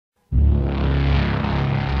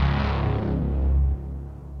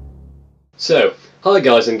So, hi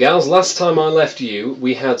guys and gals, last time I left you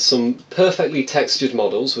we had some perfectly textured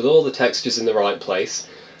models with all the textures in the right place,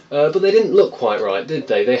 but they didn't look quite right, did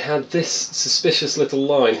they? They had this suspicious little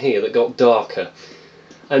line here that got darker,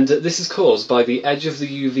 and this is caused by the edge of the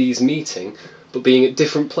UVs meeting but being at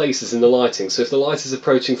different places in the lighting. So if the light is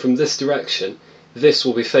approaching from this direction, this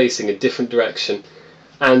will be facing a different direction,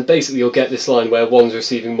 and basically you'll get this line where one's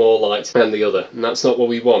receiving more light than the other, and that's not what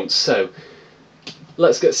we want. So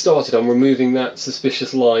let's get started on removing that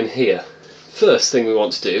suspicious line here. First thing we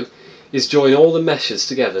want to do is join all the meshes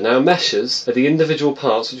together. Now, meshes are the individual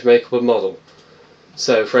parts which make up a model.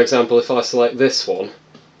 So for example, if I select this one,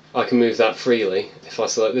 I can move that freely. If I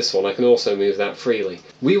select this one, I can also move that freely.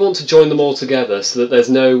 We want to join them all together so that there's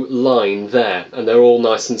no line there and they're all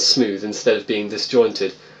nice and smooth instead of being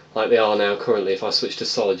disjointed like they are now currently. If I switch to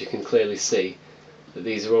solid, you can clearly see that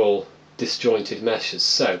these are all disjointed meshes.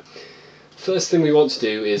 So first thing we want to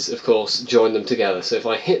do is, of course, join them together. So if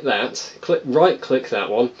I hit that, right click that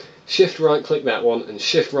one, shift right click that one, and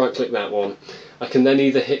shift right click that one, I can then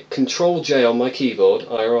either hit Control J on my keyboard,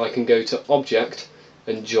 or I can go to Object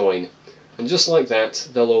and Join. And just like that,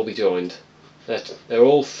 they'll all be joined. They're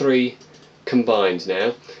all three combined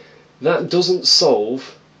now. That doesn't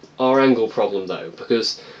solve our angle problem though,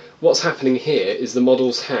 because what's happening here is the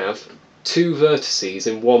models have two vertices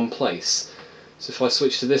in one place. So if I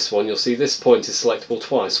switch to this one, you'll see this point is selectable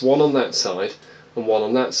twice, one on that side and one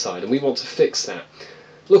on that side, and we want to fix that.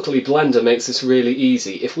 Luckily, Blender makes this really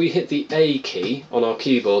easy. If we hit the A key on our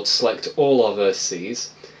keyboard, select all our vertices,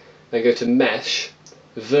 then go to Mesh,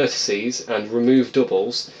 Vertices, and Remove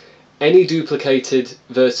Doubles, any duplicated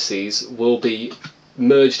vertices will be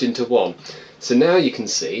merged into one. So now you can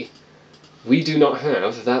see we do not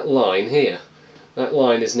have that line here. That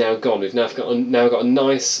line is now gone. We've now got a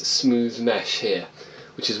nice smooth mesh here,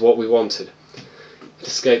 which is what we wanted.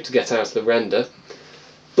 Escape to get out of the render,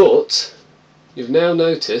 but you've now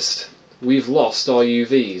noticed we've lost our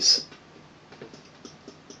UVs.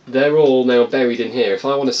 They're all now buried in here. If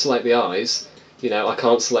I want to select the eyes, I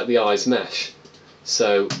can't select the eyes mesh,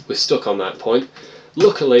 so we're stuck on that point.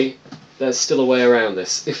 Luckily, there's still a way around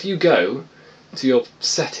this. If you go to your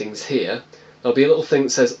settings here, there'll be a little thing that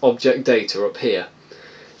says Object Data up here.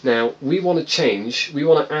 Now, we want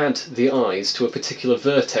to add the eyes to a particular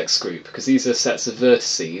vertex group, because these are sets of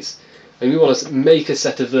vertices, and we want to make a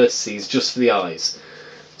set of vertices just for the eyes.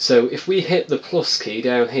 So if we hit the plus key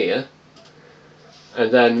down here,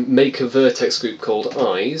 and then make a vertex group called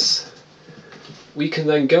eyes, we can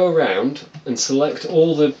then go around and select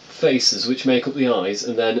all the faces which make up the eyes,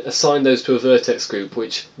 and then assign those to a vertex group,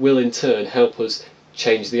 which will in turn help us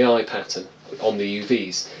change the eye pattern on the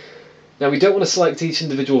UVs. Now, we don't want to select each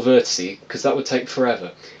individual vertice because that would take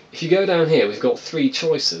forever. If you go down here, we've got three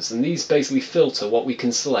choices, and these basically filter what we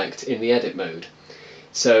can select in the edit mode.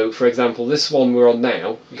 So for example, this one we're on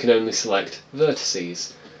now, you can only select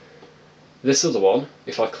vertices. This other one,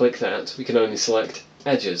 if I click that, we can only select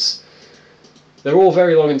edges. They're all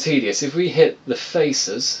very long and tedious. If we hit the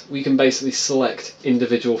faces, we can basically select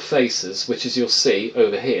individual faces, which, as you'll see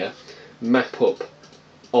over here, map up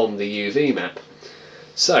on the UV map.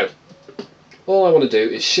 So all I want to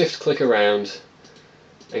do is shift click around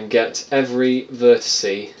and get every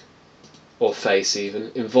vertice, or face even,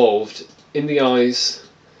 involved in the eyes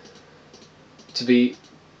to be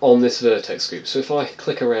on this vertex group. So if I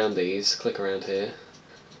click around these, click around here,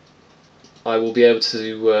 I will be able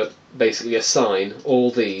to basically assign all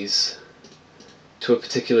these to a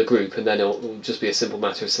particular group, and then it will just be a simple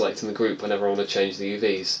matter of selecting the group whenever I want to change the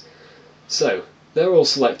UVs. So they're all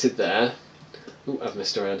selected there. Ooh, I've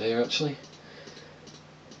missed around here actually.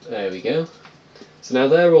 There we go. So now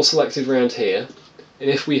they're all selected around here, and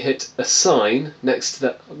if we hit assign next to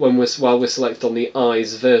that, while we're selected on the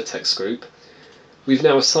eyes vertex group, we've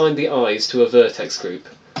now assigned the eyes to a vertex group.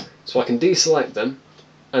 So I can deselect them,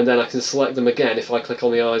 and then I can select them again if I click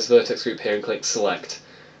on the eyes vertex group here and click select.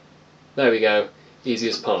 There we go, easy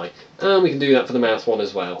as pie. And we can do that for the mouth one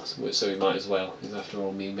as well, so we might as well, because after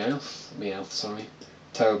all, meowth, sorry.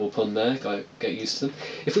 Terrible pun there, gotta get used to them.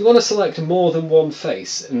 If we want to select more than one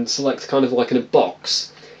face and select kind of like in a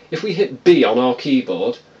box, if we hit B on our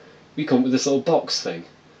keyboard, we come up with this little box thing,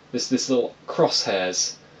 this little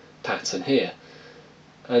crosshairs pattern here.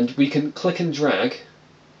 And we can click and drag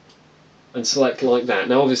and select like that.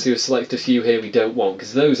 Now obviously we've selected a few here we don't want,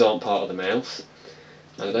 because those aren't part of the mouth.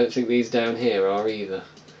 And I don't think these down here are either.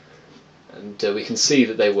 And we can see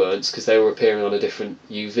that they weren't, because they were appearing on a different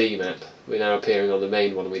UV map. We're now appearing on the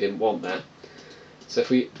main one and we didn't want that. So if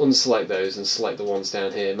we unselect those and select the ones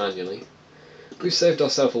down here manually, we've saved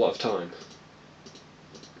ourselves a lot of time.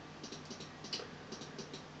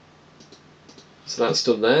 So that's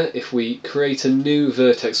done there. If we create a new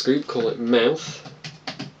vertex group, call it mouth,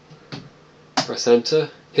 press enter,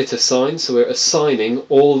 hit assign, so we're assigning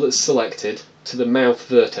all that's selected to the mouth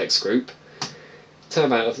vertex group.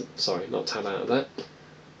 Tab out of, sorry, not tab out of that.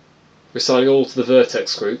 We're assigning all to the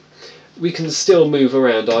vertex group. We can still move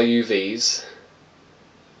around our UVs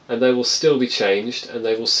and they will still be changed and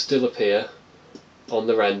they will still appear on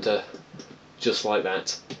the render just like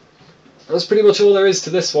that. That's pretty much all there is to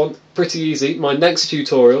this one. Pretty easy. My next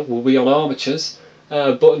tutorial will be on armatures.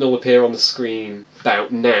 A button will appear on the screen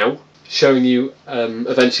about now, showing you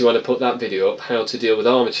eventually when I put that video up how to deal with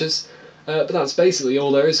armatures. But that's basically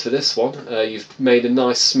all there is for this one. You've made a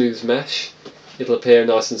nice smooth mesh. It'll appear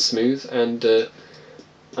nice and smooth, and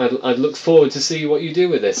I'd look forward to see what you do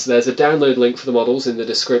with this. There's a download link for the models in the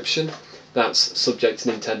description. That's subject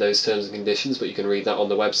to Nintendo's terms and conditions, but you can read that on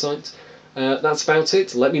the website. That's about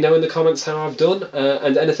it. Let me know in the comments how I've done,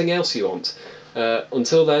 and anything else you want.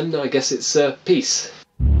 Until then, I guess it's peace.